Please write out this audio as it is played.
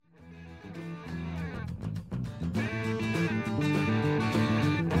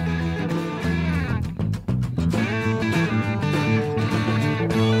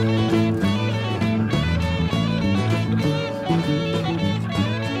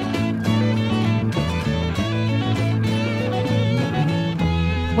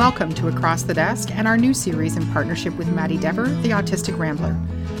Welcome to Across the Desk and our new series in partnership with Maddie Dever, the Autistic Rambler.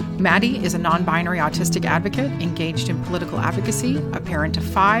 Maddie is a non-binary autistic advocate engaged in political advocacy, a parent of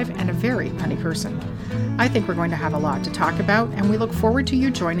 5, and a very funny person. I think we're going to have a lot to talk about, and we look forward to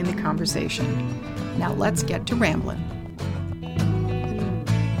you joining the conversation. Now let's get to rambling.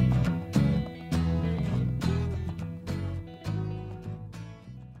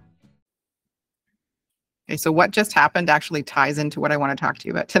 Okay, so what just happened actually ties into what I want to talk to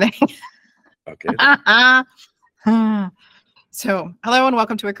you about today. Okay. So, hello and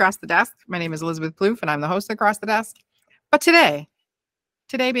welcome to Across the Desk. My name is Elizabeth Plouffe and I'm the host of Across the Desk. But today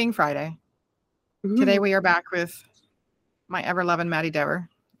being Friday, today we are back with my ever-loving Maddie Dever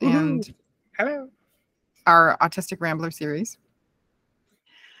and hello, our Autistic Rambler series.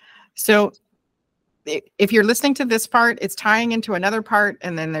 So, if you're listening to this part, it's tying into another part,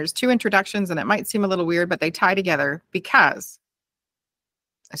 and then there's 2 introductions, and it might seem a little weird, but they tie together because,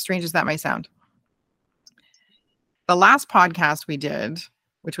 as strange as that may sound, the last podcast we did,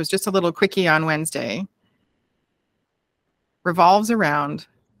 which was just a little quickie on Wednesday, revolves around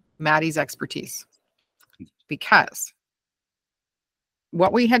Maddie's expertise. Because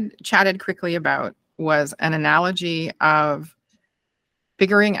what we had chatted quickly about was an analogy of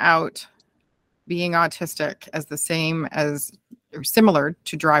figuring out being autistic as the same as or similar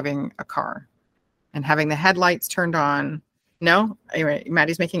to driving a car and having the headlights turned on. No, anyway,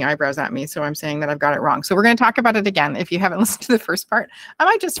 Maddie's making eyebrows at me, so I'm saying that I've got it wrong. So we're going to talk about it again. If you haven't listened to the first part, I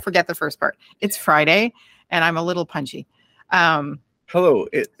might just forget the first part. It's Friday and I'm a little punchy. Hello,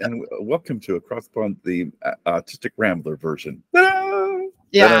 and welcome to Across the Autistic Rambler version.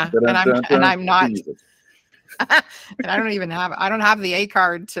 Yeah, and I'm not. And I don't have the A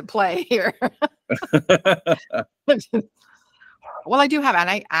card to play here. Well, I do have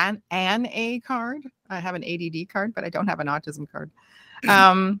an A card. I have an ADD card, but I don't have an autism card.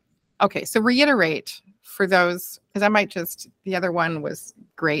 Okay, so reiterate for those, because the other one was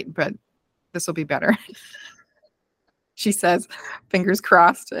great, but this will be better. She says, fingers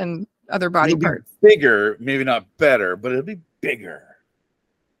crossed, and other body parts. Bigger, maybe not better, but it'll be bigger.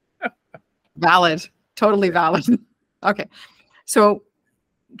 Valid. Totally valid. Okay. So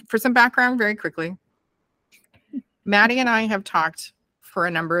for some background very quickly, Maddie and I have talked for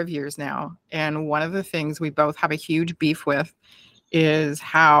a number of years now. And one of the things we both have a huge beef with is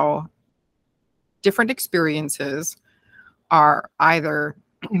how different experiences are either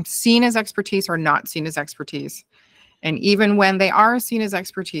seen as expertise or not seen as expertise. And even when they are seen as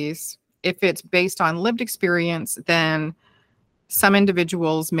expertise, if it's based on lived experience, then some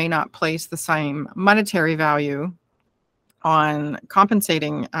individuals may not place the same monetary value on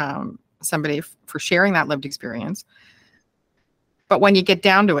compensating somebody for sharing that lived experience. But when you get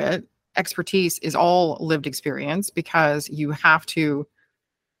down to it, expertise is all lived experience because you have to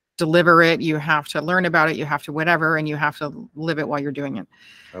deliver it, you have to learn about it, you have to whatever, and you have to live it while you're doing it.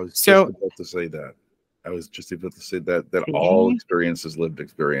 I was just about to say that all experience is lived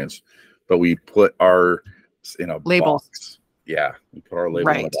experience, but we put our labels. Box. Yeah, we put our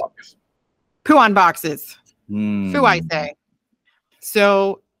label on the box. Poo on boxes. Foo, I say.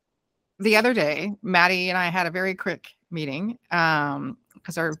 So the other day, Maddie and I had a very quick meeting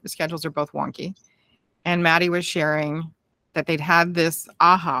because our schedules are both wonky. And Maddie was sharing that they'd had this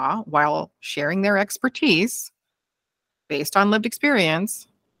aha while sharing their expertise based on lived experience.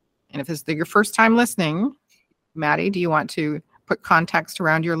 And if this is your first time listening, Maddie, do you want to put context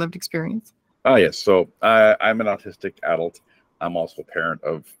around your lived experience? Oh, yes. So I'm an autistic adult. I'm also a parent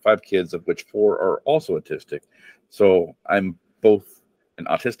of 5 kids, of which 4 are also autistic. So I'm both an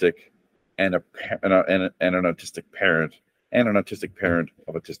autistic and an autistic parent and an autistic parent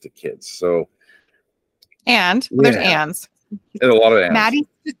of autistic kids. So, there's ands. There's a lot of ands. Maddie's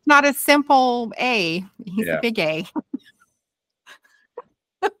just not a simple A. He's a big A.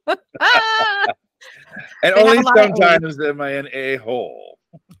 And only sometimes am I an a-hole.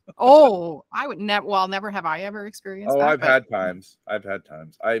 Oh, I would never. Well, never have I ever experienced that. I've had times.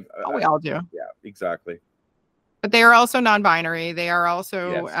 We all do. Yeah, exactly. But they are also non-binary. They are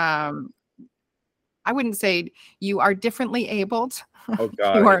also. Yes. I wouldn't say you are differently abled. Oh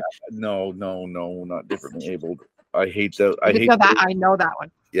God, no, not differently abled. I hate that. I know that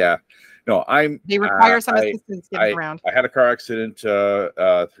one. Yeah, no, They require some assistance getting around. I had a car accident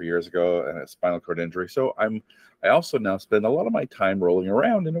 3 years ago and a spinal cord injury. So I also now spend a lot of my time rolling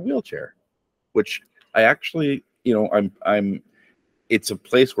around in a wheelchair, which I actually, it's a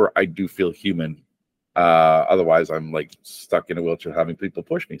place where I do feel human. Otherwise I'm like stuck in a wheelchair having people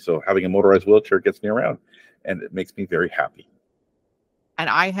push me. So having a motorized wheelchair gets me around and it makes me very happy. And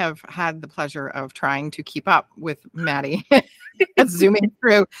I have had the pleasure of trying to keep up with Maddie zooming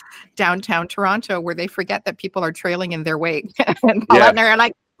through downtown Toronto where they forget that people are trailing in their wake and pull out and they're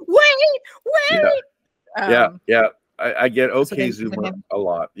like, wait. Yeah. I get So they- Zoomer a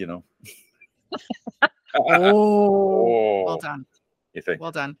lot, you know. well done. You think?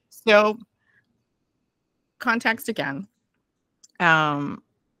 Well done. So context again.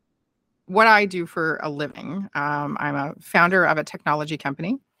 What I do for a living, I'm a founder of a technology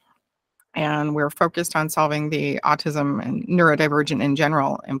company, and we're focused on solving the autism and neurodivergent in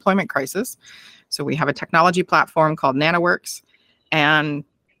general employment crisis. So we have a technology platform called NanoWorks, and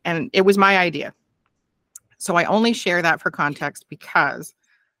it was my idea. So I only share that for context because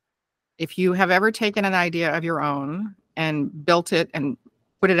if you have ever taken an idea of your own and built it and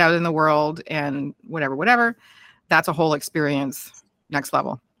put it out in the world and whatever, that's a whole experience next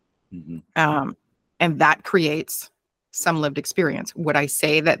level. And that creates some lived experience. Would I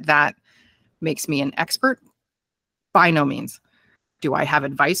say that makes me an expert? By no means. Do I have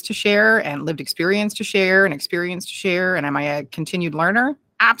advice to share and lived experience to share and experience to share? And am I a continued learner?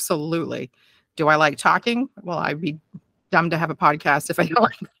 Absolutely. Do I like talking? Well, I'd be dumb to have a podcast if I don't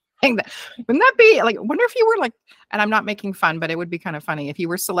like saying that. Wouldn't that be like, I wonder if you were like, and I'm not making fun, but it would be kind of funny if you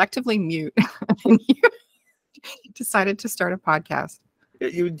were selectively mute and you decided to start a podcast.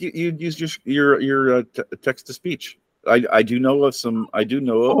 You'd use your text to speech. I do know of some. I do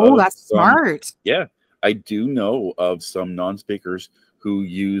know. Oh, that's smart. Yeah, I do know of some non-speakers who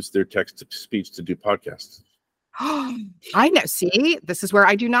use their text to speech to do podcasts. I know. See, this is where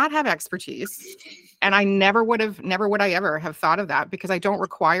I do not have expertise, and I never would I ever have thought of that because I don't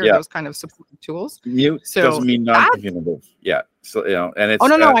require those kind of support tools. Mute doesn't mean non-communicative. Yeah. So and it's. Oh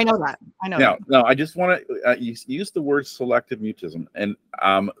no, I know that. I know. No, I just want to use the word selective mutism, and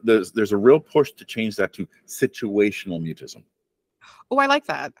there's a real push to change that to situational mutism. Oh, I like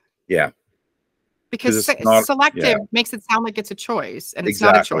that. Yeah. Because selective makes it sound like it's a choice, and it's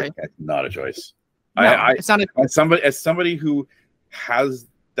not a choice. It's not a choice. No, it's not as somebody who has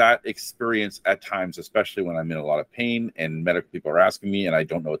that experience at times, especially when I'm in a lot of pain and medical people are asking me and I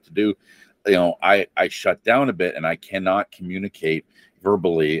don't know what to do, you know, I shut down a bit and I cannot communicate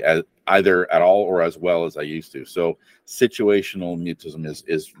verbally either at all or as well as I used to. So situational mutism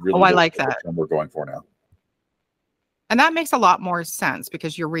is really I like that we're going for now. And that makes a lot more sense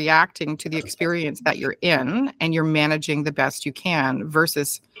because you're reacting to the experience that you're in and you're managing the best you can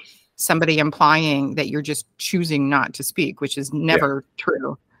versus somebody implying that you're just choosing not to speak, which is never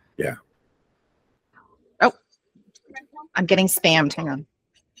true. Yeah. Oh, I'm getting spammed. Hang on.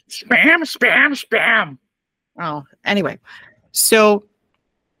 Spam. Oh, anyway. So,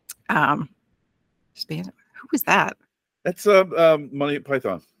 who was that? That's Monty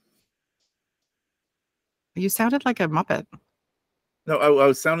Python. You sounded like a Muppet. No, I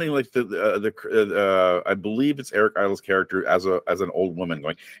was sounding like the I believe it's Eric Idle's character as an old woman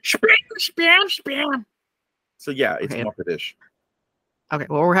going spam. So yeah, it's Muppet-ish. Okay,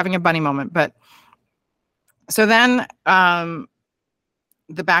 well, we're having a bunny moment, but so then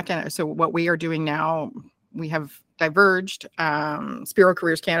the back end. So what we are doing now, we have diverged. Spiro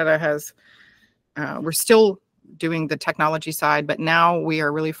Careers Canada has. We're still doing the technology side, but now we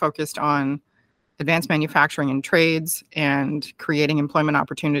are really focused on advanced manufacturing and trades and creating employment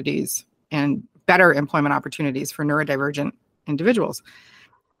opportunities and better employment opportunities for neurodivergent individuals.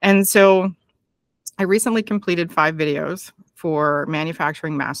 And so I recently completed 5 videos for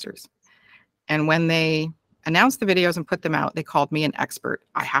Manufacturing Masters. And when they announced the videos and put them out, they called me an expert.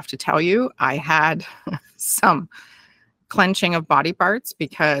 I have to tell you, I had some clenching of body parts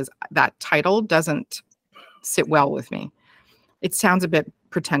because that title doesn't sit well with me. It sounds a bit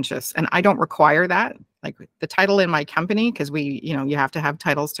pretentious, and I don't require that. Like the title in my company, because you have to have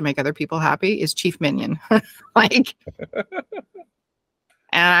titles to make other people happy, is Chief Minion.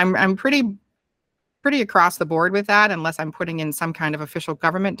 And I'm pretty across the board with that, unless I'm putting in some kind of official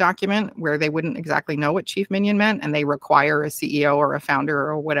government document where they wouldn't exactly know what Chief Minion meant, and they require a CEO or a founder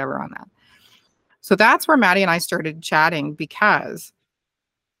or whatever on that. So that's where Maddie and I started chatting, because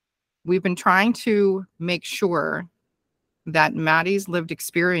we've been trying to make sure that Maddie's lived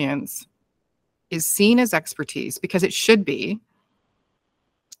experience is seen as expertise, because it should be.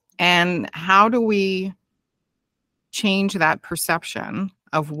 And how do we change that perception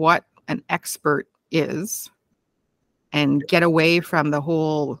of what an expert is and get away from the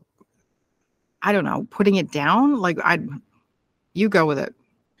whole, I don't know, putting it down? Like, you go with it,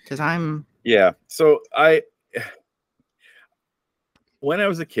 because I'm. Yeah. So when I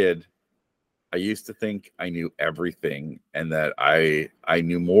was a kid, I used to think I knew everything and that I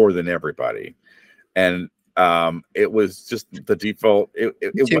knew more than everybody. And it was just the default.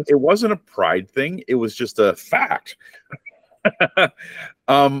 It wasn't a pride thing. It was just a fact.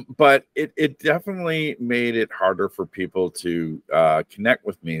 But it definitely made it harder for people to connect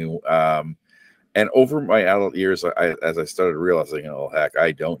with me. And over my adult years, as I started realizing, oh heck,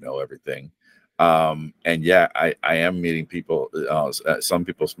 I don't know everything. And yeah, I am meeting people, some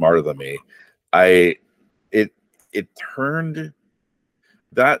people smarter than me. It turned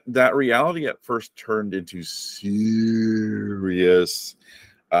that reality at first turned into serious.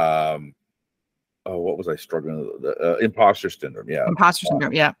 Oh, what was I struggling with? Imposter syndrome. Yeah, Imposter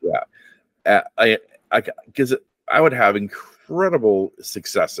syndrome. Yeah. yeah. Because I would have incredible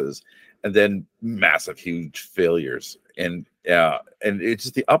successes and then massive, huge failures, and it's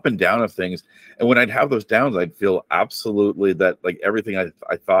just the up and down of things. And when I'd have those downs, I'd feel absolutely that like everything I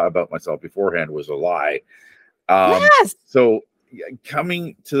thought about myself beforehand was a lie. Yes. So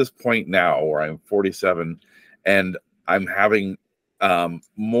coming to this point now where I'm 47 and I'm having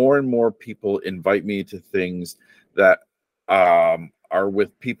more and more people invite me to things that are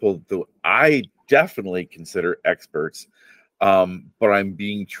with people that I definitely consider experts, but I'm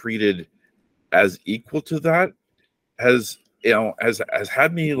being treated as equal to that has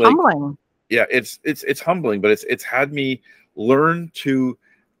had me like Humbling. Yeah, it's humbling, but it's had me learn to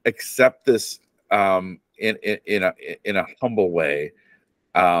accept this in a humble way.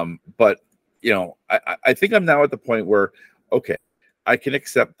 But I think I'm now at the point where okay, I can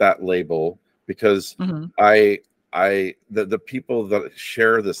accept that label because Mm-hmm. the people that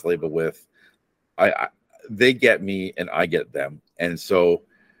share this label with, they get me and I get them, and so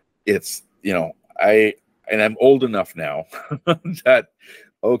it's I'm old enough now that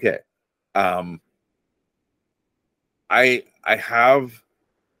okay, I have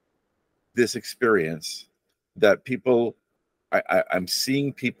this experience that people I'm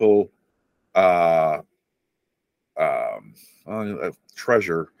seeing people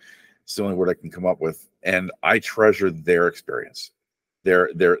treasure. It's the only word I can come up with, and I treasure their experience.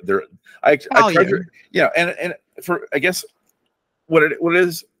 I treasure, yeah, and for I guess what it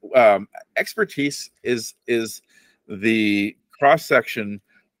is, expertise is the cross section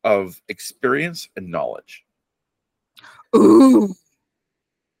of experience and knowledge. Ooh.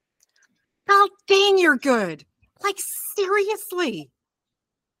 Oh, dang, you're good. Like, seriously.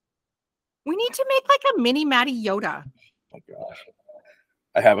 We need to make like a mini Maddie Yoda. Oh gosh.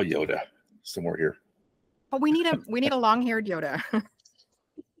 I have a Yoda somewhere here. But we need a long-haired Yoda.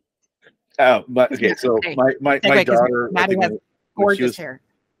 But okay, so my daughter, Maddie has gorgeous hair.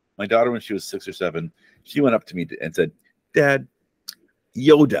 My daughter, when she was 6 or 7, she went up to me and said, "Dad,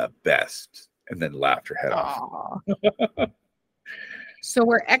 Yoda best," and then laughed her head off. So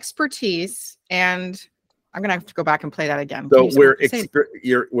we're expertise, and I'm gonna have to go back and play that again. So where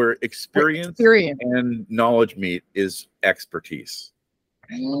experience and knowledge meet is expertise.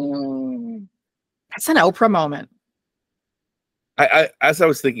 That's an Oprah moment. As I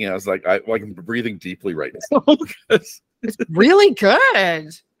was thinking, I was like, I'm breathing deeply right now. It's really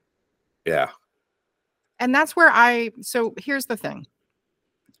good. Yeah. And that's where so here's the thing.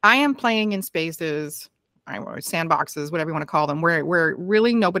 I am playing in spaces, sandboxes, whatever you want to call them, where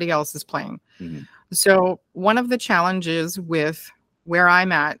really nobody else is playing. Mm-hmm. So one of the challenges with where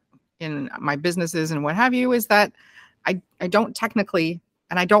I'm at in my businesses and what have you is that I don't technically,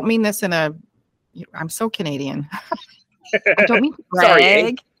 and I don't mean this in I'm so Canadian. I don't mean to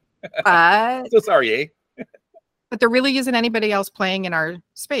brag, but so sorry, eh? But there really isn't anybody else playing in our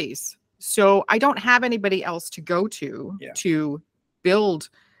space. So I don't have anybody else to go to to build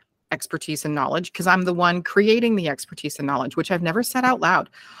expertise and knowledge, because I'm the one creating the expertise and knowledge, which I've never said out loud.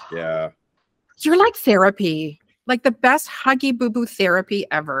 Yeah. You're like therapy, like the best huggy boo-boo therapy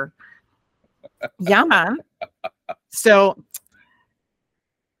ever. Yeah, man. So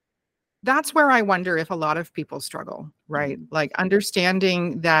that's where I wonder if a lot of people struggle, right? Mm-hmm. Like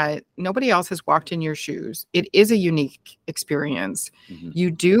understanding that nobody else has walked in your shoes. It is a unique experience. Mm-hmm.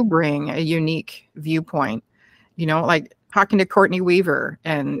 You do bring a unique viewpoint, like talking to Courtney Weaver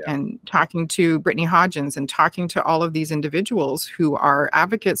and talking to Brittany Hodgins and talking to all of these individuals who are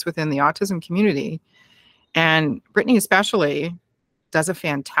advocates within the autism community. And Brittany especially does a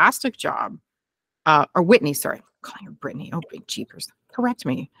fantastic job. Or Whitney, sorry, I'm calling her Brittany. Oh, big jeepers. Correct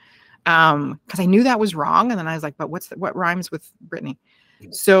me. Because I knew that was wrong. And then I was like, but what rhymes with Brittany?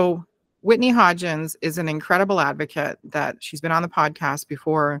 So Whitney Hodgins is an incredible advocate that she's been on the podcast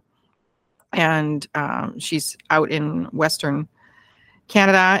before. And she's out in Western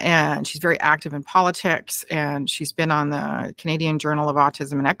Canada, and she's very active in politics. And she's been on the Canadian Journal of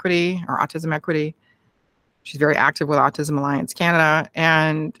Autism and Equity, or Autism Equity. She's very active with Autism Alliance Canada.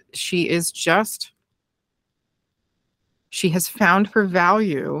 And she has found her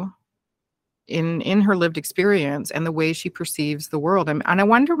value in her lived experience and the way she perceives the world. And I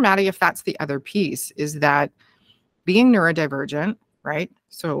wonder, Maddie, if that's the other piece, is that being neurodivergent, right?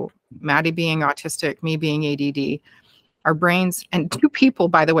 So Maddie being autistic, me being ADD, our brains, and two people,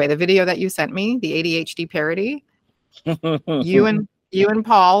 by the way, the video that you sent me, the ADHD parody, you and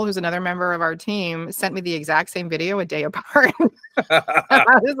Paul, who's another member of our team, sent me the exact same video a day apart.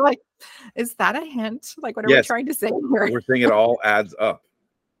 I was like, is that a hint? Like, what are we trying to say here? We're saying it all adds up.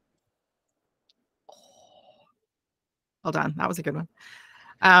 Hold on, that was a good one.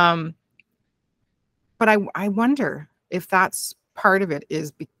 But I wonder if that's part of it,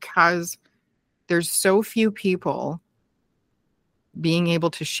 is because there's so few people being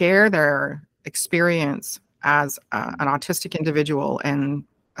able to share their experience as an autistic individual, and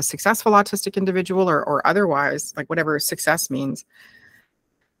a successful autistic individual, or otherwise, like whatever success means.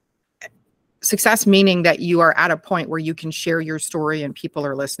 Success meaning that you are at a point where you can share your story and people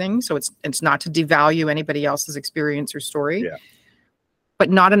are listening. So it's not to devalue anybody else's experience or story,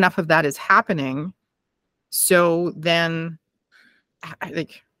 but not enough of that is happening. So then I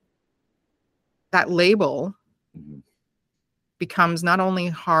think that label becomes not only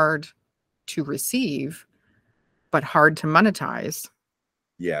hard to receive, but hard to monetize.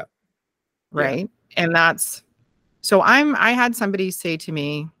 Yeah. Right. Yeah. And that's, so I had somebody say to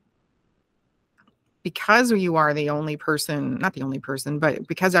me, because you are the only person, not the only person, but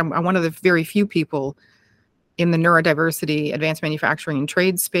because I'm one of the very few people in the neurodiversity, advanced manufacturing and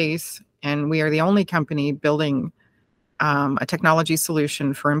trade space, and we are the only company building a technology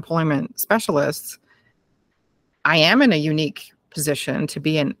solution for employment specialists, I am in a unique position to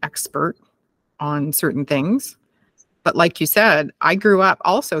be an expert on certain things. But like you said, I grew up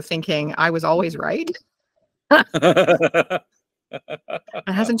also thinking I was always right. It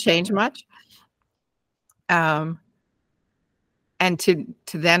hasn't changed much. And to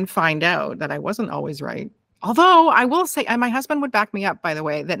then find out that I wasn't always right. Although I will say, and my husband would back me up, by the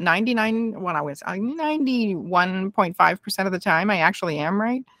way, that 91.5% of the time I actually am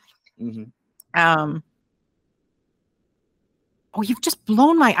right. Oh, you've just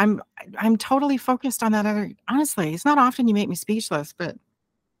blown my, I'm totally focused on that other, honestly, it's not often you make me speechless, but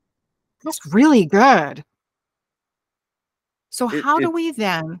that's really good. So how do we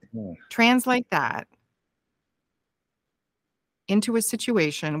then translate that into a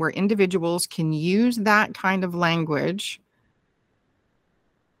situation where individuals can use that kind of language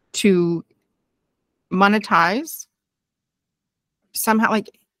to monetize somehow? Like,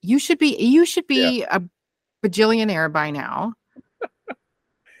 you should be a bajillionaire by now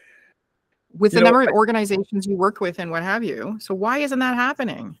with the number of organizations you work with and what have you. So why isn't that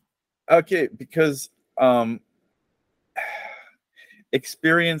happening? Okay, because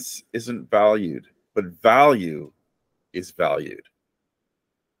experience isn't valued, but value is valued.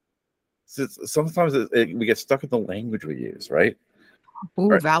 So sometimes we get stuck in the language we use, right? Oh,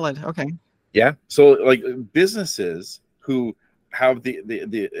 right. Valid. Okay. Yeah. So like businesses who have the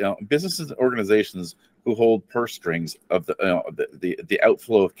businesses and organizations who hold purse strings of the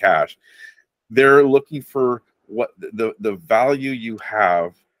outflow of cash, they're looking for what the value you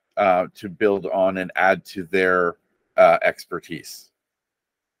have to build on and add to their expertise.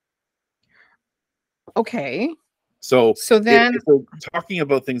 Okay. So then talking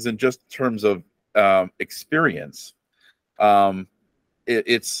about things in just terms of experience,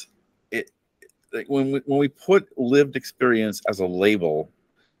 it's like when we put lived experience as a label,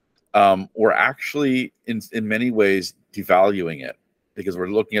 we're actually in many ways devaluing it, because we're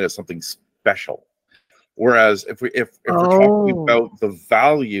looking at it as something special. Whereas if we're talking about the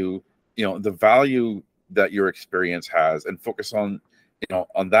value, the value that your experience has, and focus on,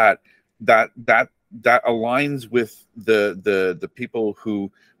 on that aligns with the people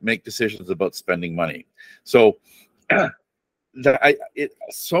who make decisions about spending money. So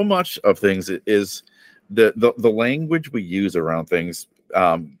so much of things is the language we use around things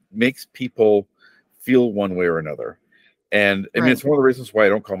makes people feel one way or another. And I mean, it's one of the reasons why I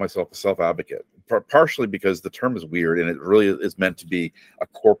don't call myself a self-advocate, partially because the term is weird and it really is meant to be a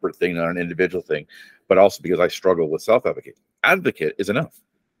corporate thing, not an individual thing, but also because I struggle with self-advocate. Advocate is enough.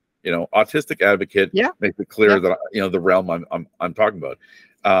 Autistic advocate makes it clear that the realm I'm talking about.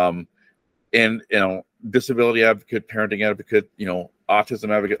 And disability advocate, parenting advocate,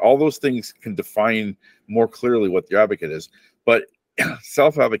 autism advocate, all those things can define more clearly what the advocate is. But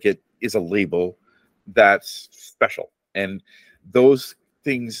self-advocate is a label that's special. And those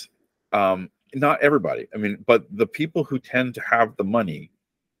things, not everybody, I mean, but the people who tend to have the money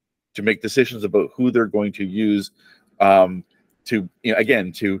to make decisions about who they're going to use to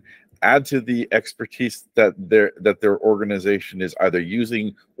add to the expertise that their organization is either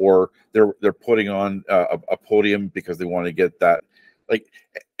using, or they're putting on a podium because they want to get that. Like,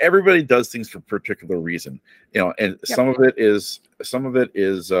 everybody does things for a particular reason, you know, and Yep. some of it is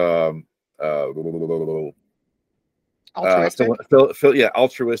Altruistic.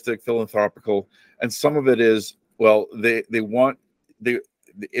 Altruistic, philanthropical, and some of it is, well, they want,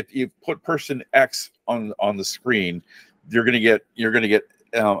 if you put person X on the screen, you're gonna get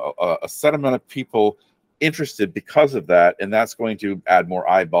a set amount of people interested because of that, and that's going to add more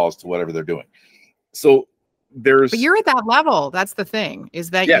eyeballs to whatever they're doing. So But you're at that level. That's the thing, is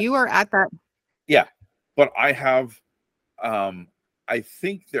that you are at that. Yeah, but I have, I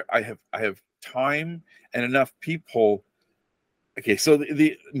think that I have time and enough people. Okay, so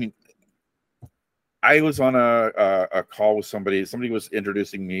I mean, I was on a call with somebody. Somebody was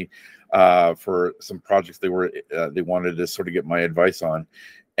introducing me for some projects they wanted to sort of get my advice on,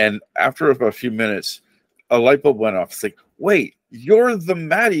 and after a few minutes, a light bulb went off. It's like, wait, you're the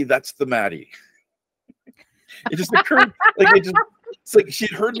Maddie. That's the Maddie. It just occurred, it's like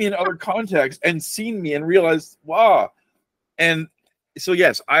she'd heard me in other contexts and seen me and realized, wow. And so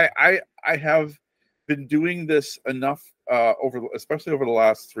yes, I have been doing this enough especially over the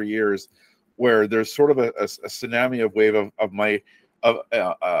last 3 years, where there's sort of a tsunami of wave of my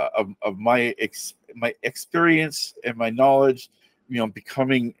my experience and my knowledge, you know,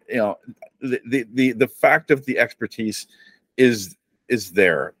 becoming, you know, the fact of the expertise is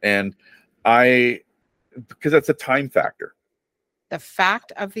there, and because that's a time factor. The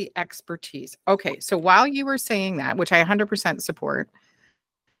fact of the expertise. Okay, so while you were saying that, which I 100% support,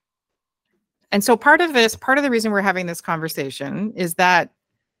 and so part of the reason we're having this conversation is that,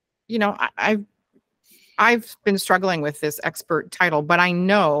 you know, I've been struggling with this expert title, but I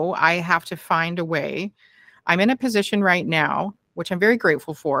know I have to find a way. I'm in a position right now, which I'm very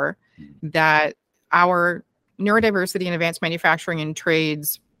grateful for, that our neurodiversity and advanced manufacturing and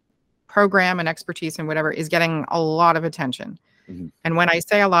trades program and expertise and whatever is getting a lot of attention. Mm-hmm. And when I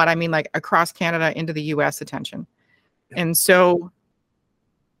say a lot, I mean like across Canada into the US attention. Yeah. And so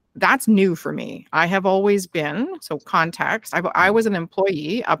that's new for me. I have always been, so context, I was an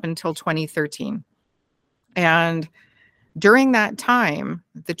employee up until 2013. And during that time,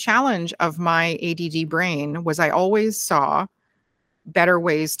 the challenge of my ADD brain was I always saw better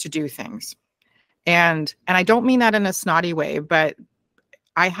ways to do things. And I don't mean that in a snotty way, but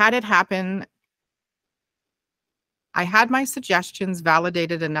I had it happen. I had my suggestions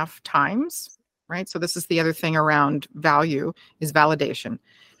validated enough times, right? So this is the other thing around value, is validation.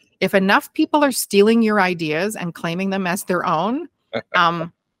 If enough people are stealing your ideas and claiming them as their own,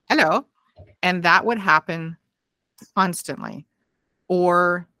 hello, and that would happen constantly.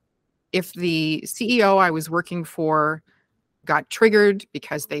 Or if the CEO I was working for got triggered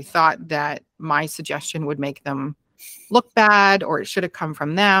because they thought that my suggestion would make them look bad, or it should have come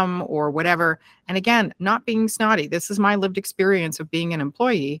from them, or whatever. And again, not being snotty, this is my lived experience of being an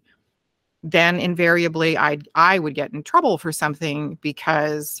employee. Then invariably I would get in trouble for something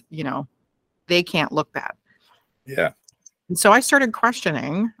because, you know, they can't look bad. Yeah. And so I started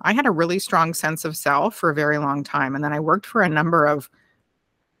questioning. I had a really strong sense of self for a very long time. And then I worked for a number of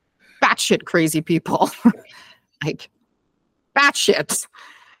batshit crazy people, like batshit,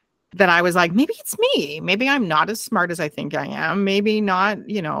 that I was like, maybe it's me. Maybe I'm not as smart as I think I am. Maybe not,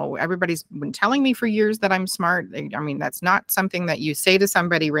 you know, everybody's been telling me for years that I'm smart. I mean, that's not something that you say to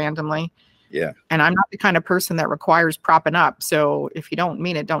somebody randomly. Yeah. And I'm not the kind of person that requires propping up. So if you don't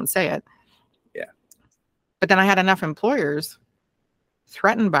mean it, don't say it. Yeah. But then I had enough employers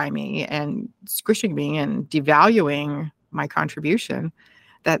threatened by me and squishing me and devaluing my contribution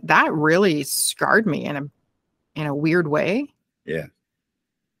that really scarred me in a weird way. Yeah.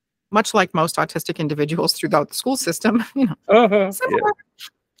 Much like most autistic individuals throughout the school system, you know. Uh-huh.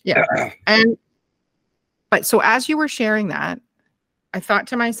 Yeah. But so as you were sharing that, I thought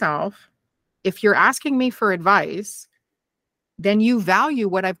to myself, if you're asking me for advice, then you value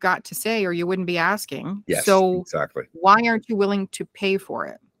what I've got to say, or you wouldn't be asking. Yes, so exactly. Why aren't you willing to pay for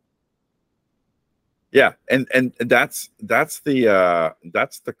it? Yeah, and that's the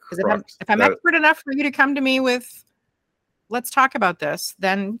crux. If I'm expert enough for you to come to me with, let's talk about this,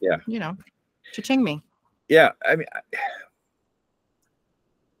 then yeah, you know, cha-ching me. Yeah, I mean,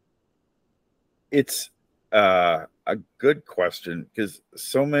 it's a good question, because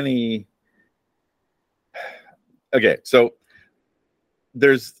so many. Okay, so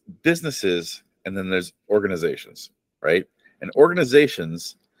there's businesses and then there's organizations, right? And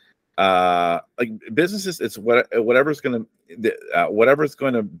organizations, like businesses, it's whatever's going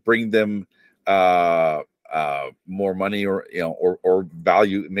to bring them more money, or or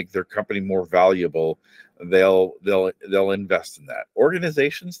value, make their company more valuable, they'll invest in that.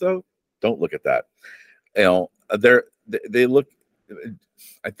 Organizations, though, don't look at that. They look.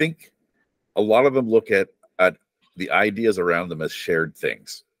 I think a lot of them look at the ideas around them as shared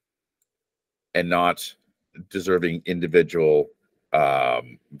things, and not deserving individual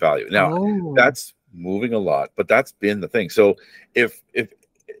value. Now, that's moving a lot, but that's been the thing. So if an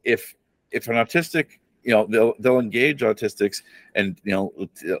autistic, they'll engage autistics and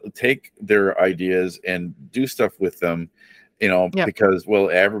take their ideas and do stuff with them, because, well,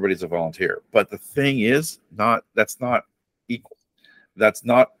 everybody's a volunteer. But the thing is, that's not equal. That's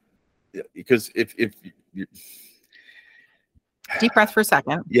not, because if you deep breath for a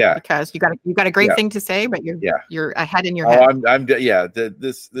second. Yeah. Because you got a great thing to say, but you're ahead in your head.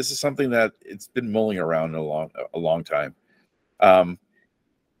 This is something that it's been mulling around a long time.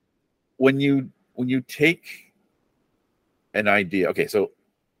 When you take an idea, okay, so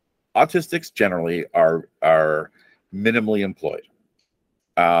autistics generally are minimally employed,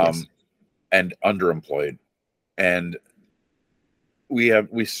 and underemployed, and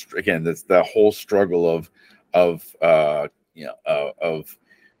again, that's the whole struggle of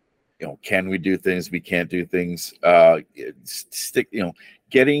can we do things, we can't do things,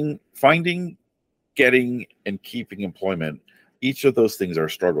 getting and keeping employment. Each of those things are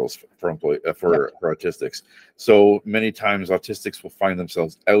struggles for autistics. So many times autistics will find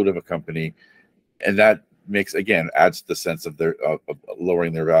themselves out of a company, and that adds to the sense of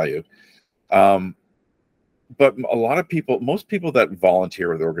lowering their value. But most people that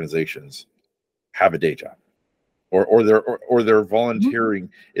volunteer with organizations have a day job, or their volunteering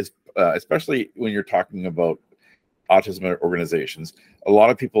is, especially when you're talking about autism organizations, a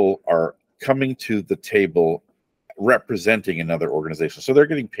lot of people are coming to the table representing another organization, so they're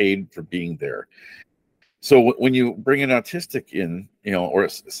getting paid for being there. So when you bring an autistic in, or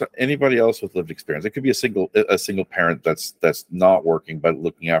anybody else with lived experience, it could be a single parent that's not working but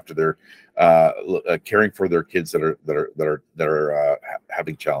looking after their caring for their kids that are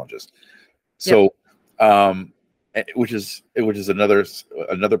having challenges. So which is another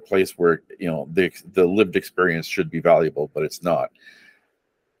place where the lived experience should be valuable, but it's not.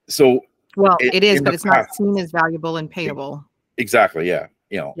 So it is, but it's not seen as valuable and payable. Exactly. Yeah.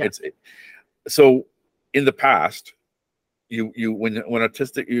 So in the past, when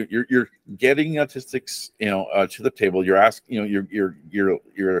autistic, you're getting autistics, to the table. You're asking,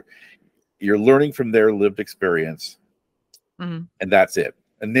 you're learning from their lived experience, and that's it.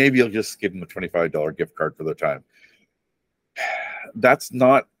 And maybe you'll just give them a $25 gift card for their time. That's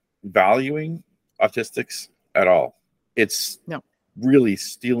not valuing autistics at all. It's really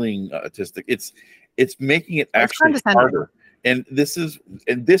stealing autistic. It's making it actually harder. And this is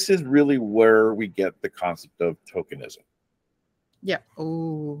really where we get the concept of tokenism. Yeah.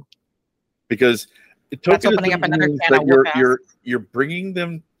 Oh. Because that's opening up another can of you're bringing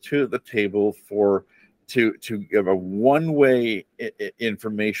them to the table to give a one-way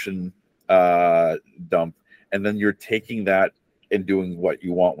information dump, and then you're taking that and doing what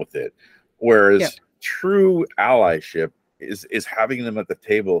you want with it. Whereas true allyship is having them at the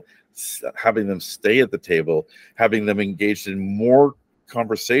table, having them stay at the table, having them engaged in more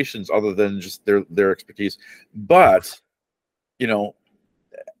conversations other than just their expertise, but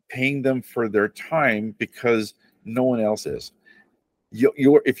paying them for their time because no one else is.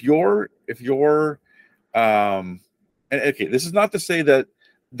 If you're and okay, this is not to say that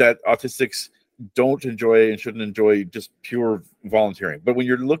autistics don't enjoy and shouldn't enjoy just pure volunteering, but when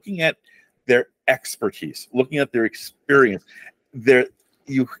you're looking at their expertise, looking at their experience,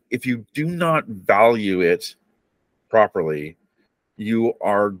 if you do not value it properly, you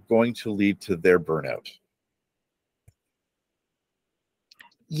are going to lead to their burnout.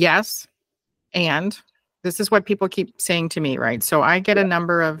 Yes. And this is what people keep saying to me, right? So I get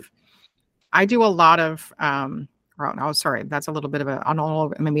I do a lot of, sorry, that's a little bit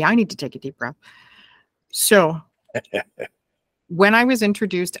of maybe I need to take a deep breath. So when I was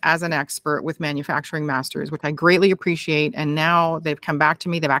introduced as an expert with Manufacturing Masters, which I greatly appreciate, and now they've come back to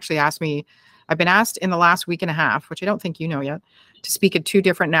me, they've actually asked me, I've been asked in the last week and a half, which I don't think you know yet, to speak at 2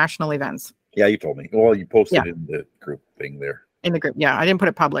 different national events. Yeah, you told me. Well, you posted in the group thing there. In the group, yeah. I didn't put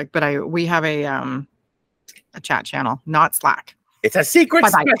it public, but we have a chat channel, not Slack. It's a secret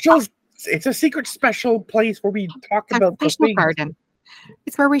special. It's a secret special place where we talk about the things. Garden.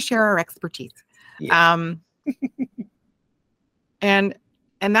 It's where we share our expertise. Yeah. And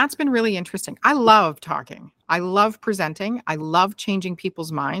that's been really interesting. I love talking. I love presenting. I love changing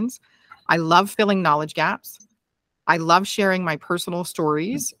people's minds. I love filling knowledge gaps. I love sharing my personal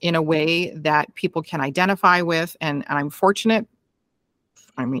stories in a way that people can identify with. And I'm fortunate.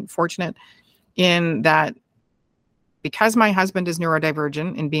 I mean, fortunate in that because my husband is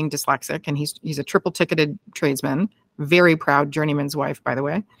neurodivergent and being dyslexic, and he's a triple ticketed tradesman, very proud journeyman's wife, by the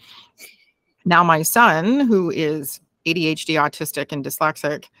way. Now my son, who is ADHD, autistic, and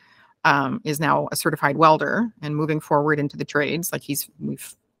dyslexic, is now a certified welder and moving forward into the trades. Like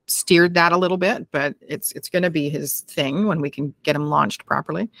we've steered that a little bit, but it's going to be his thing when we can get him launched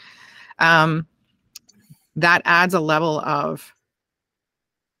properly. That adds a level of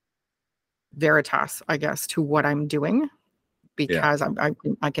veritas, I guess, to what I'm doing, because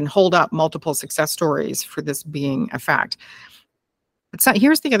I can hold up multiple success stories for this being a fact. But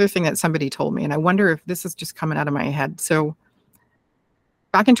here's the other thing that somebody told me, and I wonder if this is just coming out of my head. So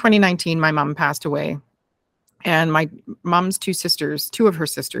back in 2019, my mom passed away, and my mom's two of her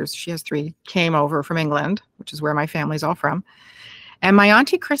sisters, she has three, came over from England, which is where my family's all from. And my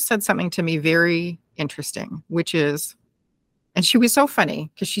auntie Chris said something to me very interesting, which is, and she was so funny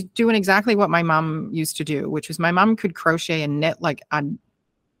because she's doing exactly what my mom used to do, which is my mom could crochet and knit like a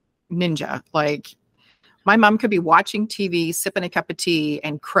ninja. Like my mom could be watching TV, sipping a cup of tea,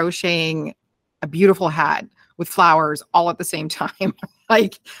 and crocheting a beautiful hat with flowers all at the same time.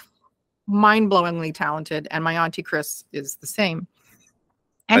 Like mind-blowingly talented. And my auntie Chris is the same.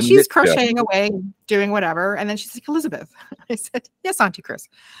 And she's crocheting away, doing whatever. And then she's like, Elizabeth. I said, yes, Auntie Chris,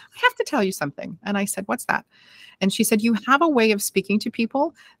 I have to tell you something. And I said, what's that? And she said, you have a way of speaking to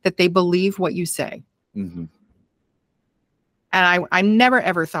people that they believe what you say. Mm-hmm. And I never,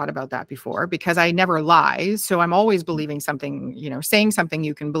 ever thought about that before because I never lie. So I'm always believing something, saying something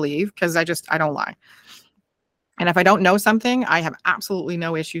you can believe because I don't lie. And if I don't know something, I have absolutely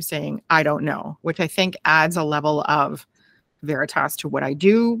no issue saying I don't know, which I think adds a level of veritas to what I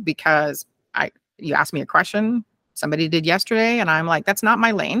do, because you asked me a question somebody did yesterday and I'm like, that's not my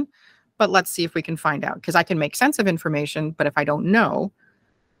lane, but let's see if we can find out, because I can make sense of information. But if I don't know,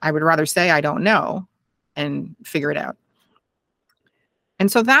 I would rather say I don't know and figure it out.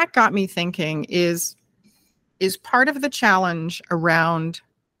 And so that got me thinking, is part of the challenge around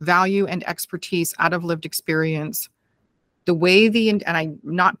value and expertise out of lived experience, the way and I'm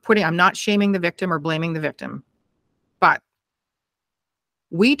not shaming the victim or blaming the victim, but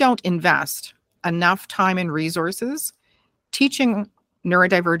we don't invest enough time and resources teaching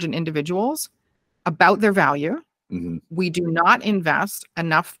neurodivergent individuals about their value. Mm-hmm. We do not invest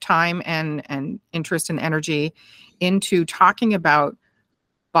enough time and interest and energy into talking about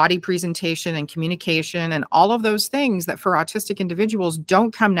body presentation and communication and all of those things that for autistic individuals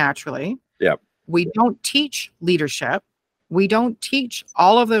don't come naturally. Yeah. We don't teach leadership. We don't teach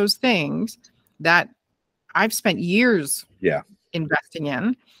all of those things that I've spent years investing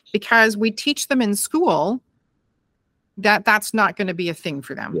in, because we teach them in school that's not going to be a thing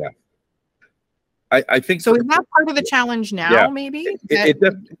for them. Yeah. I think so. Is that part of the challenge now? Maybe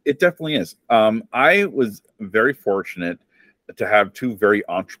it definitely is. I was very fortunate to have two very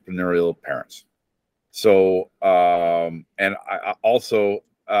entrepreneurial parents. So, and I also,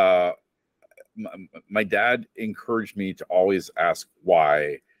 my dad encouraged me to always ask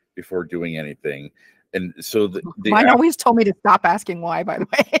why before doing anything. And so mine always told me to stop asking why, by the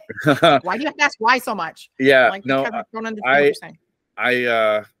way. Why do you have to ask why so much? Yeah, like, no, I don't understand what you're saying.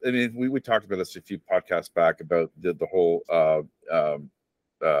 I mean, we talked about this a few podcasts back about the whole,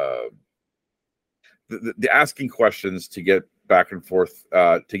 the asking questions to get back and forth,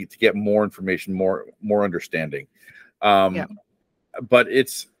 to get more information, more understanding. But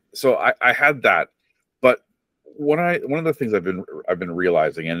so I had that, but one of the things I've been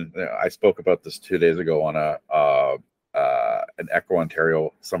realizing, and I spoke about this 2 days ago on an Echo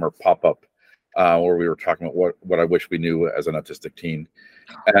Ontario summer pop-up, where we were talking about what I wish we knew as an autistic teen.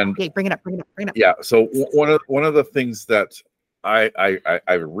 And okay, bring it up. Yeah. So one of the things that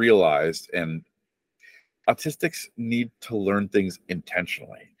I realized, and autistics need to learn things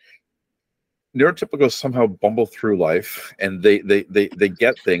intentionally. Neurotypicals somehow bumble through life, and they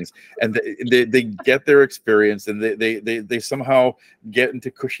get things, and they get their experience, and they somehow get into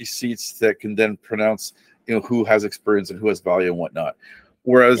cushy seats that can then pronounce, who has experience and who has value and whatnot.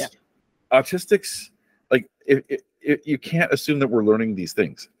 Whereas autistics, like, you can't assume that we're learning these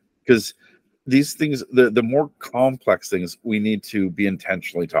things, because these things, the more complex things, we need to be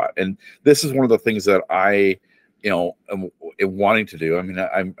intentionally taught. And this is one of the things that I am wanting to do. I mean,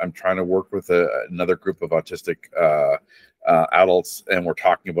 I'm trying to work with another group of autistic adults, and we're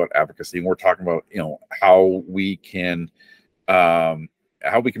talking about advocacy, and we're talking about how we can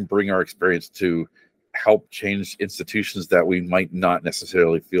bring our experience to help change institutions that we might not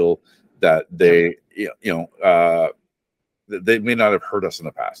necessarily feel that they, they may not have heard us in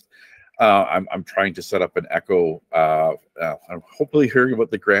the past. I'm trying to set up an echo. I'm hopefully hearing about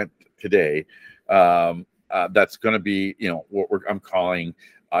the grant today. That's going to be, what I'm calling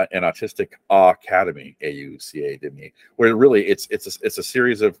an Autistic Academy, AUCA, where really it's a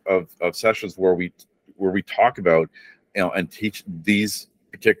series of sessions where we talk about, and teach these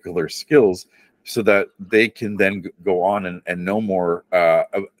particular skills so that they can then go on and know more.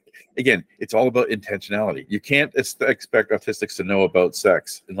 Again, it's all about intentionality. You can't expect autistics to know about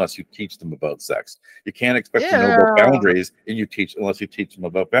sex unless you teach them about sex. You can't expect to know about boundaries unless you teach them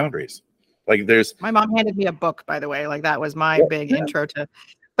about boundaries. Like my mom handed me a book, by the way. Like that was my big intro to,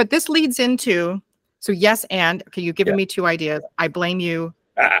 but this leads into, so yes, and okay, you've given me 2 ideas. I blame you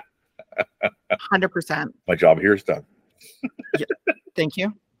 100%. My job here is done. Thank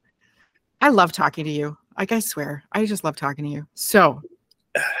you. I love talking to you. Like, I swear, I just love talking to you. So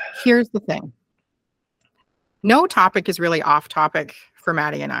here's the thing. No topic is really off topic for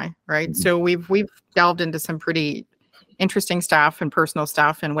Maddie and I, right? Mm-hmm. So we've delved into some pretty interesting stuff and personal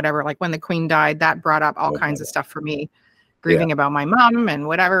stuff and whatever. Like when the Queen died, that brought up all kinds of stuff for me, grieving about my mom and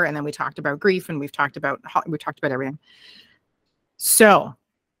whatever. And then we talked about grief and we've talked about everything. So,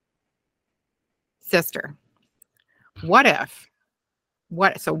 sister,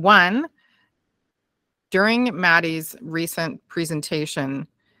 one, during Maddie's recent presentation,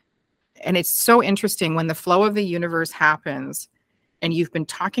 and it's so interesting when the flow of the universe happens and you've been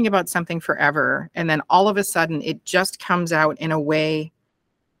talking about something forever, and then all of a sudden it just comes out in a way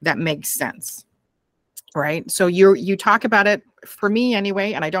that makes sense, right? So you talk about it, for me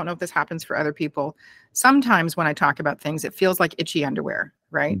anyway, and I don't know if this happens for other people. Sometimes when I talk about things, it feels like itchy underwear,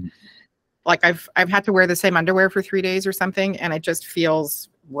 right? Mm-hmm. Like I've had to wear the same underwear for 3 days or something, and it just feels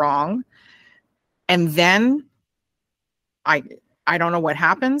wrong. And then I don't know what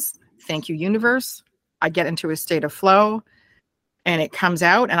happens. Thank you, universe. I get into a state of flow and it comes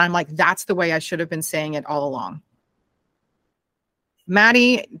out and I'm like, that's the way I should have been saying it all along.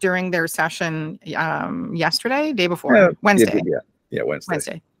 Maddie, during their session yesterday, day before, Wednesday.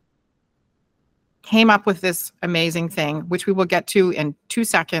 Wednesday. Came up with this amazing thing, which we will get to in 2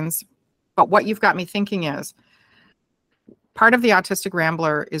 seconds. But what you've got me thinking is, part of the Autistic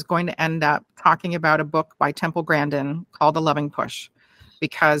Rambler is going to end up talking about a book by Temple Grandin called The Loving Push,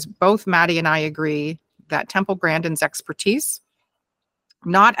 because both Maddie and I agree that Temple Grandin's expertise,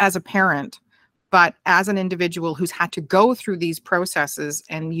 not as a parent, but as an individual who's had to go through these processes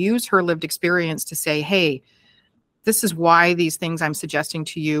and use her lived experience to say, hey, this is why these things I'm suggesting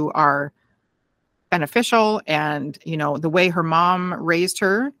to you are beneficial. And, the way her mom raised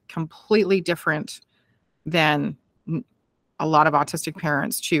her, completely different than a lot of autistic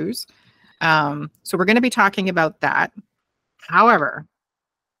parents choose. So we're going to be talking about that. However,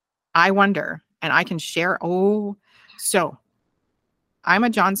 I wonder, and I can share, so I'm a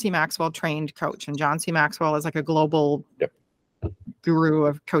John C. Maxwell trained coach, and John C. Maxwell is like a global guru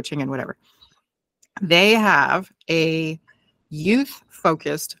of coaching and whatever. They have a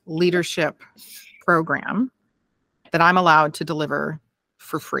youth-focused leadership program that I'm allowed to deliver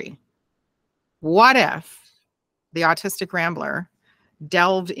for free. What if the Autistic Rambler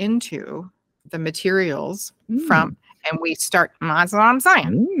delved into the materials from, and we start, that's what I'm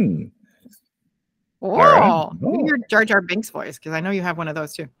saying. Oh, your Jar Jar Binks voice, because I know you have one of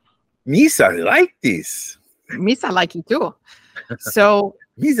those too. Misa like this. Misa like you too. So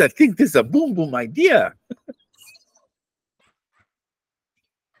Misa think this is a boom boom idea.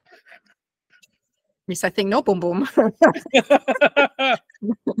 Misa think no boom boom.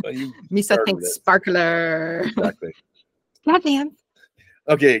 Misa think sparkler. Exactly. Goddamn.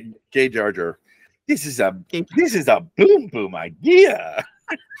 Okay, gay Jar Jar. This is a boom boom idea.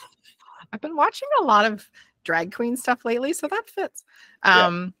 I've been watching a lot of drag queen stuff lately, so that fits.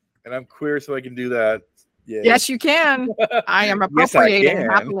 And I'm queer, so I can do that. Yay. Yes, you can. I am appropriating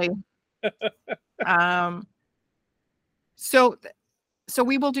happily. So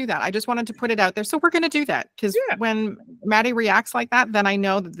we will do that. I just wanted to put it out there. So we're going to do that, because when Maddie reacts like that, then I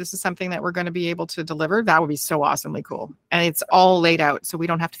know that this is something that we're going to be able to deliver. That would be so awesomely cool. And it's all laid out, so we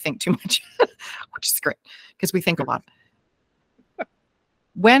don't have to think too much, which is great, because we think a lot.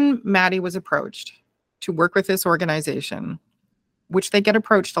 When Maddie was approached to work with this organization, which they get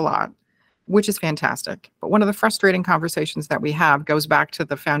approached a lot, which is fantastic. But one of the frustrating conversations that we have goes back to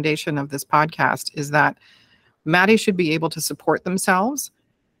the foundation of this podcast, is that Maddie should be able to support themselves.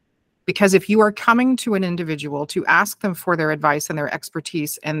 Because if you are coming to an individual to ask them for their advice and their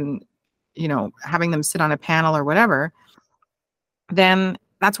expertise and, having them sit on a panel or whatever, then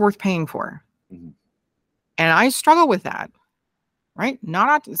that's worth paying for. Mm-hmm. And I struggle with that. right?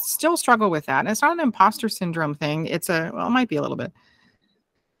 Still struggle with that. And it's not an imposter syndrome thing. It's it might be a little bit,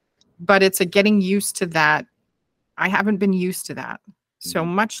 but it's a getting used to that. I haven't been used to that. So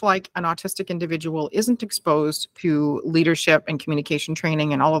much like an autistic individual isn't exposed to leadership and communication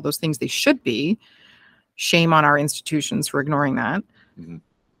training and all of those things they should be, shame on our institutions for ignoring that.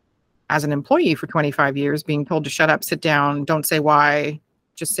 As an employee for 25 years, being told to shut up, sit down, don't say why,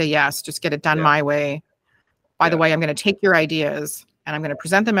 just say yes, just get it done my way. By the way, I'm going to take your ideas and I'm going to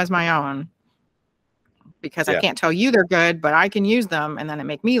present them as my own because I can't tell you they're good, but I can use them and then it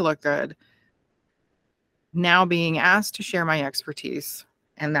make me look good. Now being asked to share my expertise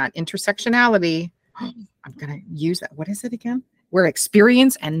and that intersectionality, I'm going to use that. What is it again? Where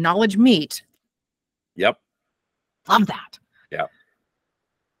experience and knowledge meet. Yep. Love that. Yeah.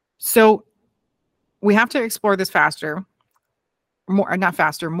 So we have to explore this faster,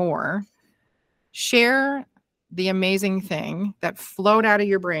 more. Share the amazing thing that flowed out of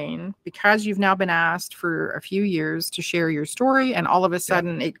your brain because you've now been asked for a few years to share your story and all of a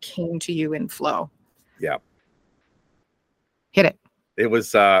sudden it came to you in flow. Yeah. Hit it. It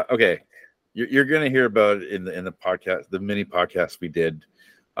was okay. You're going to hear about it in the podcast, the mini podcast we did.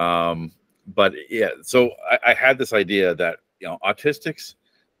 But yeah, so I had this idea that, autistics,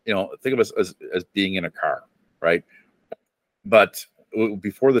 think of us as being in a car, right? But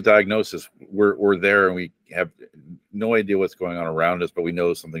before the diagnosis, we're there and we have no idea what's going on around us, but we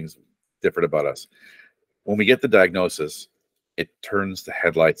know something's different about us. When we get the diagnosis, it turns the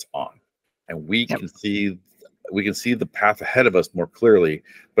headlights on, and we can see the path ahead of us more clearly.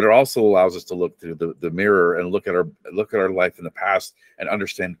 But it also allows us to look through the mirror and look at our life in the past and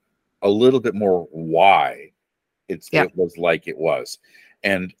understand a little bit more why it was like it was.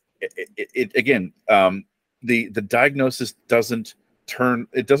 And it again, the diagnosis doesn't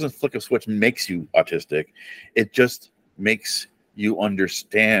flick a switch and makes you autistic. It just makes you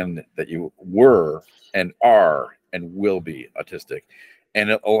understand that you were and are and will be autistic. And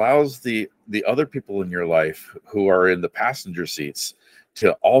it allows the other people in your life who are in the passenger seats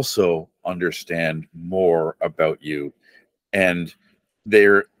to also understand more about you. And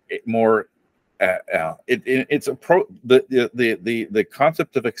they're more it's the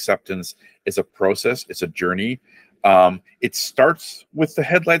concept of acceptance is a process. It's a journey. It starts with the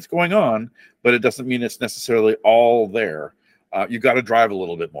headlights going on, but it doesn't mean it's necessarily all there. You got to drive a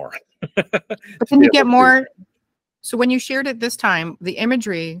little bit more. But then you get more. So when you shared it this time, the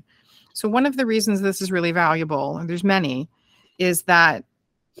imagery. So one of the reasons this is really valuable, and there's many, is that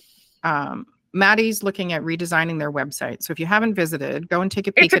Maddie's looking at redesigning their website. So if you haven't visited, go and take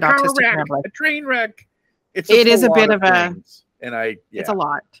a peek at Autistic Rambler. A train wreck. It is a bit of a, it's a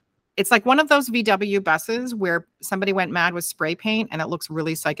lot. It's like one of those VW buses where somebody went mad with spray paint and it looks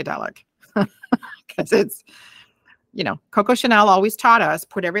really psychedelic. Because it's, Coco Chanel always taught us,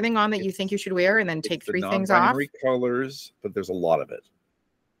 put everything on that you think you should wear and then take 3 things off. Colors, but there's a lot of it.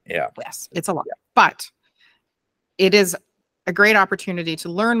 Yeah. Yes, it's a lot. Yeah. But it is a great opportunity to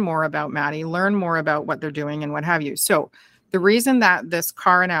learn more about Maddie, learn more about what they're doing and what have you. So the reason that this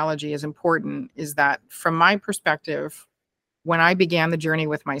car analogy is important is that from my perspective, when I began the journey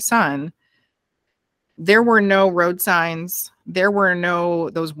with my son, there were no road signs. There were no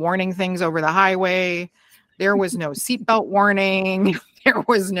those warning things over the highway. There was no seatbelt warning. There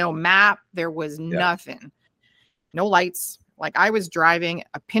was no map. There was nothing. No lights. Like I was driving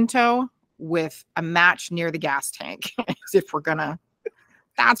a Pinto with a match near the gas tank. As if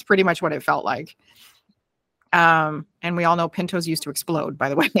that's pretty much what it felt like. And we all know Pintos used to explode, by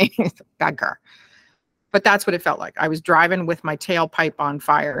the way. Bad car. But that's what it felt like. I was driving with my tailpipe on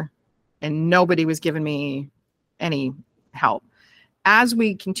fire and nobody was giving me any help. As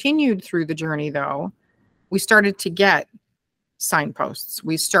we continued through the journey, though, we started to get signposts.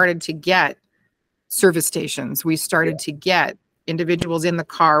 We started to get service stations. We started to get individuals in the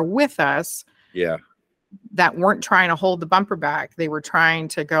car with us that weren't trying to hold the bumper back. They were trying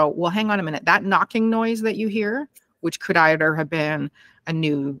to go, well, hang on a minute. That knocking noise that you hear, which could either have been a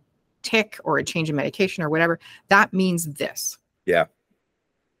new tick or a change in medication or whatever, that means this. Yeah.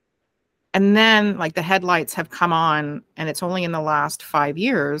 And then like the headlights have come on, and it's only in the last 5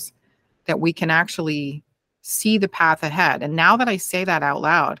 years that we can actually see the path ahead. And now that I say that out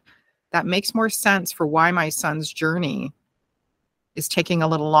loud, that makes more sense for why my son's journey is taking a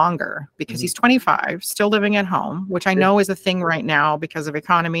little longer, because he's 25, still living at home, which I know is a thing right now because of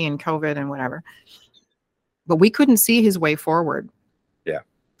economy and COVID and whatever. But we couldn't see his way forward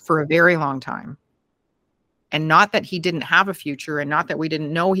for a very long time. And not that he didn't have a future and not that we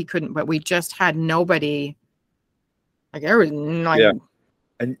didn't know he couldn't, but we just had nobody. Like everything, like,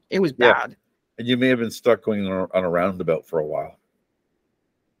 and it was bad. And you may have been stuck going on a roundabout for a while.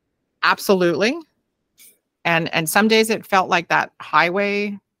 Absolutely. And some days it felt like that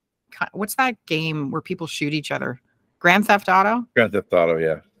highway. What's that game where people shoot each other? Grand Theft Auto? Grand Theft Auto,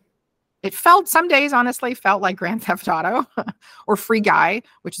 yeah. It felt, some days honestly felt like Grand Theft Auto or Free Guy,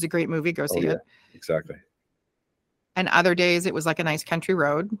 which is a great movie. Go see it. Exactly. And other days it was like a nice country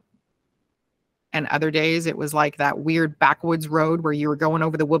road. And other days it was like that weird backwoods road where you were going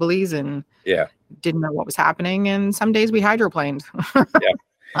over the woobblies and didn't know what was happening. And some days we hydroplaned.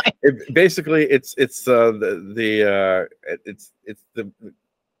 Basically, it's the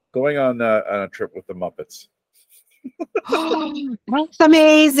going on a trip with the Muppets. That's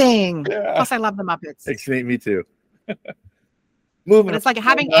amazing. Yeah. Plus, I love the Muppets. Me too. Moving, but it's like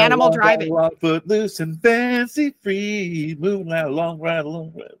having animal driving. Foot loose and fancy free, moving right along, right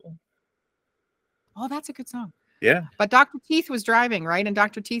along, right along. Oh, that's a good song. Yeah. But Dr. Teeth was driving, right? And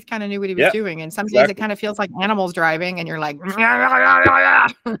Dr. Teeth kind of knew what he was doing. And some days it kind of feels like animals driving, and you're like,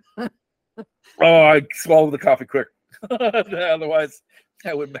 oh, I swallowed the coffee quick. Otherwise,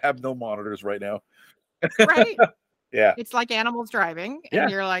 I would have no monitors right now. Right? Yeah. It's like animals driving, and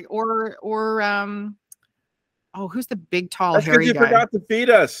you're like, or oh, who's the big, tall, hairy you guy? Forgot to feed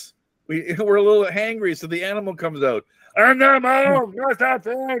us. We're a little hangry, so the animal comes out. Animal,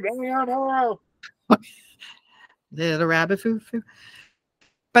 little rabbit foo.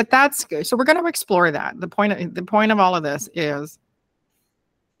 But that's good. So we're going to explore that. The point of all of this is,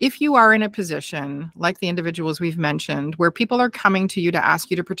 if you are in a position like the individuals we've mentioned, where people are coming to you to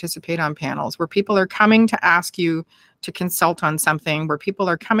ask you to participate on panels, where people are coming to ask you to consult on something, where people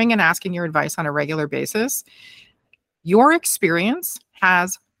are coming and asking your advice on a regular basis, your experience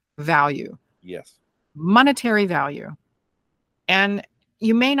has value. Yes. Monetary value. And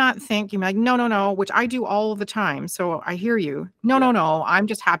you may not think, you may be like, no, which I do all the time. So I hear you. No, I'm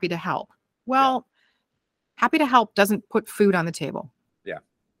just happy to help. Well, happy to help doesn't put food on the table. Yeah.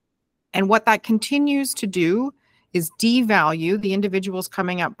 And what that continues to do is devalue the individuals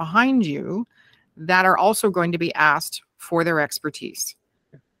coming up behind you that are also going to be asked for their expertise.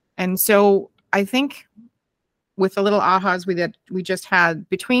 And so I think with the little ahas we just had,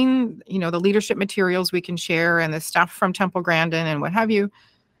 between, the leadership materials we can share and the stuff from Temple Grandin and what have you,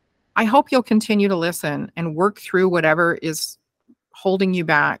 I hope you'll continue to listen and work through whatever is holding you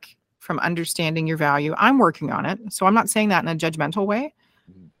back from understanding your value. I'm working on it. So I'm not saying that in a judgmental way,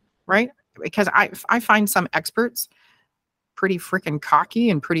 right? Because I find some experts pretty freaking cocky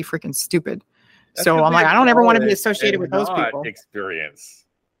and pretty freaking stupid. So I'm like, I don't ever want to be associated with those people. Experience.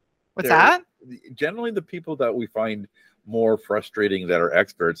 What's that? Generally, the people that we find more frustrating that are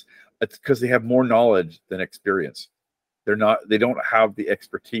experts, it's because they have more knowledge than experience. They don't have the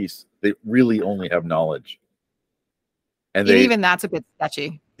expertise. They really only have knowledge. And even that's a bit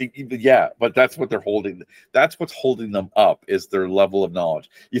sketchy. Yeah, but that's what they're holding. That's what's holding them up, is their level of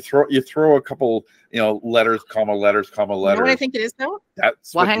knowledge. You throw a couple, letters, comma. You know what I think it is, though?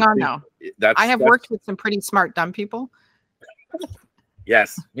 Hang on now. I have worked with some pretty smart, dumb people.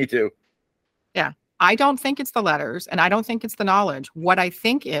 Yes, me too. Yeah. I don't think it's the letters, and I don't think it's the knowledge. What I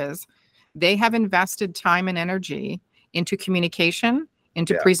think is they have invested time and energy into communication,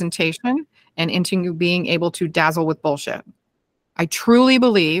 into presentation, and into being able to dazzle with bullshit. I truly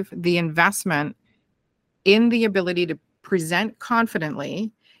believe the investment in the ability to present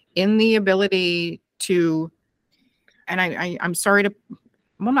confidently, in the ability to, and I'm sorry to,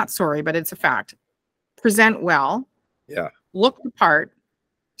 well, not sorry, but it's a fact, present well, look the part,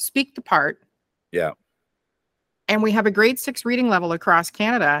 speak the part. Yeah. And we have a grade 6 reading level across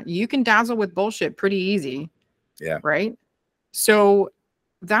Canada. You can dazzle with bullshit pretty easy. Yeah. Right. So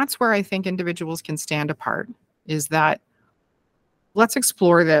that's where I think individuals can stand apart, is that let's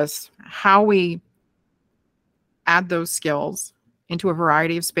explore this, how we add those skills into a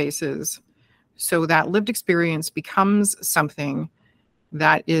variety of spaces so that lived experience becomes something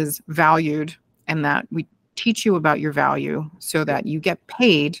that is valued, and that we teach you about your value so that you get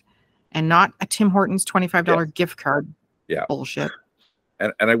paid and not a Tim Hortons $25 gift card bullshit.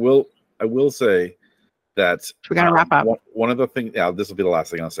 And I will say that we got to wrap up. One of the things, this will be the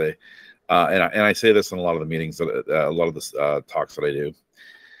last thing I'll say. And I say this in a lot of the meetings, a lot of the talks that I do,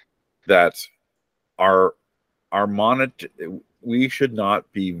 that we should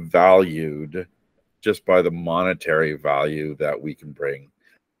not be valued just by the monetary value that we can bring.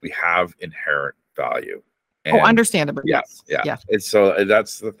 We have inherent value. And, understandable. Yes. And so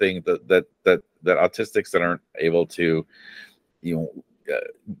that's the thing that autistics that aren't able to,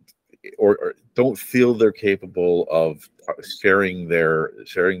 or don't feel they're capable of sharing their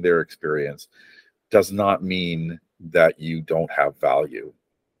experience, does not mean that you don't have value,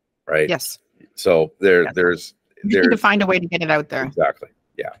 right? Yes. So there's you need to find a way to get it out there. Exactly.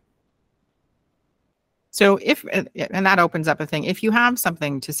 Yeah. So and that opens up a thing. If you have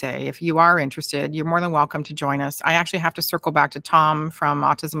something to say, if you are interested, you're more than welcome to join us. I actually have to circle back to Tom from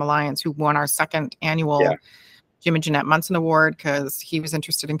Autism Alliance, who won our second annual Jim and Jeanette Munson Award, because he was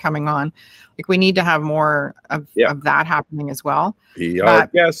interested in coming on. Like, we need to have more of that happening as well. Be our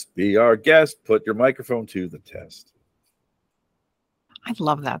guest. Put your microphone to the test. I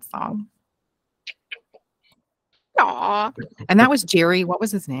love that song. Aww. And that was Jerry. What was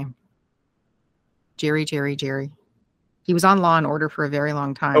his name? Jerry. He was on Law and Order for a very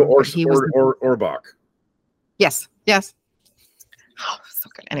long time. Oh, or Bach. Yes. Oh, so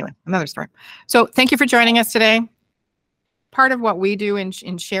good. Anyway, another story. So thank you for joining us today. Part of what we do in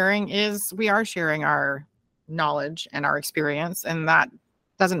sharing is we are sharing our knowledge and our experience, and that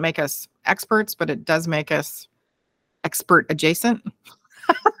doesn't make us experts, but it does make us expert adjacent.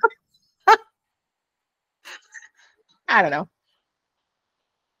 I don't know.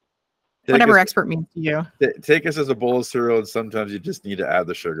 Whatever expert means to you. Take us as a bowl of cereal, and sometimes you just need to add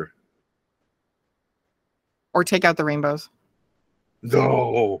the sugar. Or take out the rainbows.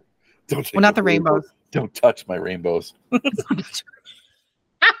 No. Don't take not the rainbows. Don't touch my rainbows.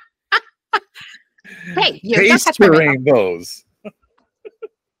 Hey, you taste touch the my rainbows.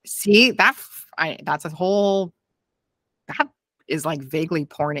 See, that's a whole, that is like vaguely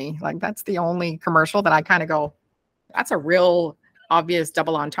porny. Like, that's the only commercial that I kind of go, that's a real obvious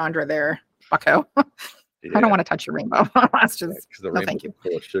double entendre there, bucko. I don't want to touch your rainbow. That's just, no, thank you.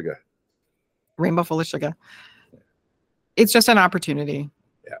 Full of sugar. Rainbow full of sugar. It's just an opportunity.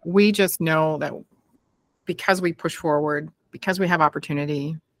 Yeah. We just know that because we push forward, because we have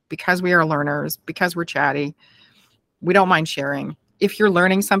opportunity, because we are learners, because we're chatty, we don't mind sharing. If you're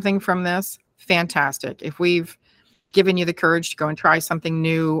learning something from this, fantastic. If we've given you the courage to go and try something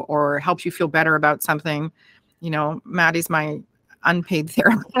new or helps you feel better about something, Maddie's my unpaid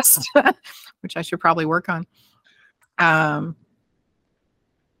therapist, which I should probably work on. And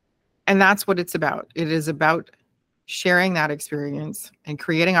that's what it's about. It is about sharing that experience and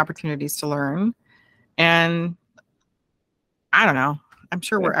creating opportunities to learn. And I don't know, I'm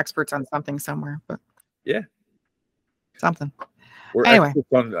sure we're experts on something somewhere, but something. We're experts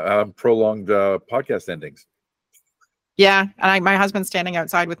on prolonged podcast endings. Yeah, and my husband's standing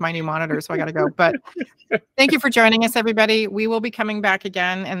outside with my new monitor, so I got to go. But thank you for joining us, everybody. We will be coming back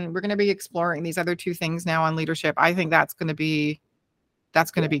again, and we're going to be exploring these other two things now on leadership. I think that's going to be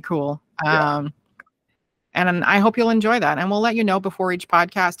cool. And I hope you'll enjoy that. And we'll let you know before each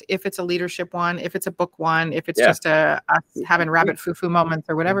podcast if it's a leadership one, if it's a book one, if it's just us having rabbit foo-foo moments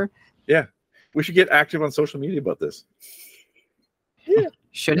or whatever. Yeah, we should get active on social media about this. Yeah,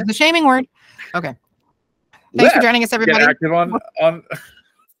 should is the shaming word. Okay. Thanks for joining us, everybody. Get active on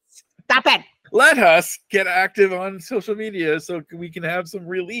Stop it. Let us get active on social media so we can have some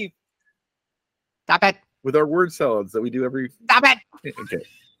relief. Stop it. With our word salads that we do every. Stop it. Okay.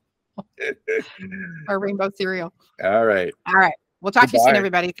 Our rainbow cereal. All right. We'll talk to you soon,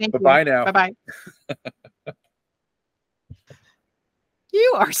 everybody. Thank you. Bye now. Bye-bye.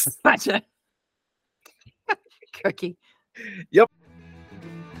 You are such a cookie. Yep.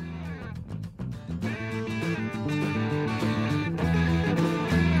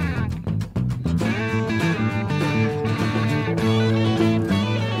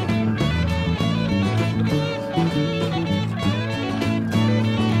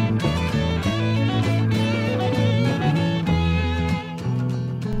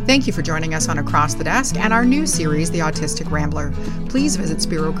 Thank you for joining us on Across the Desk and our new series, The Autistic Rambler. Please visit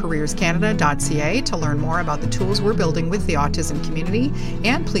spirocareerscanada.ca to learn more about the tools we're building with the autism community,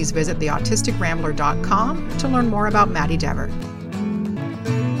 and please visit theautisticrambler.com to learn more about Maddie Dever.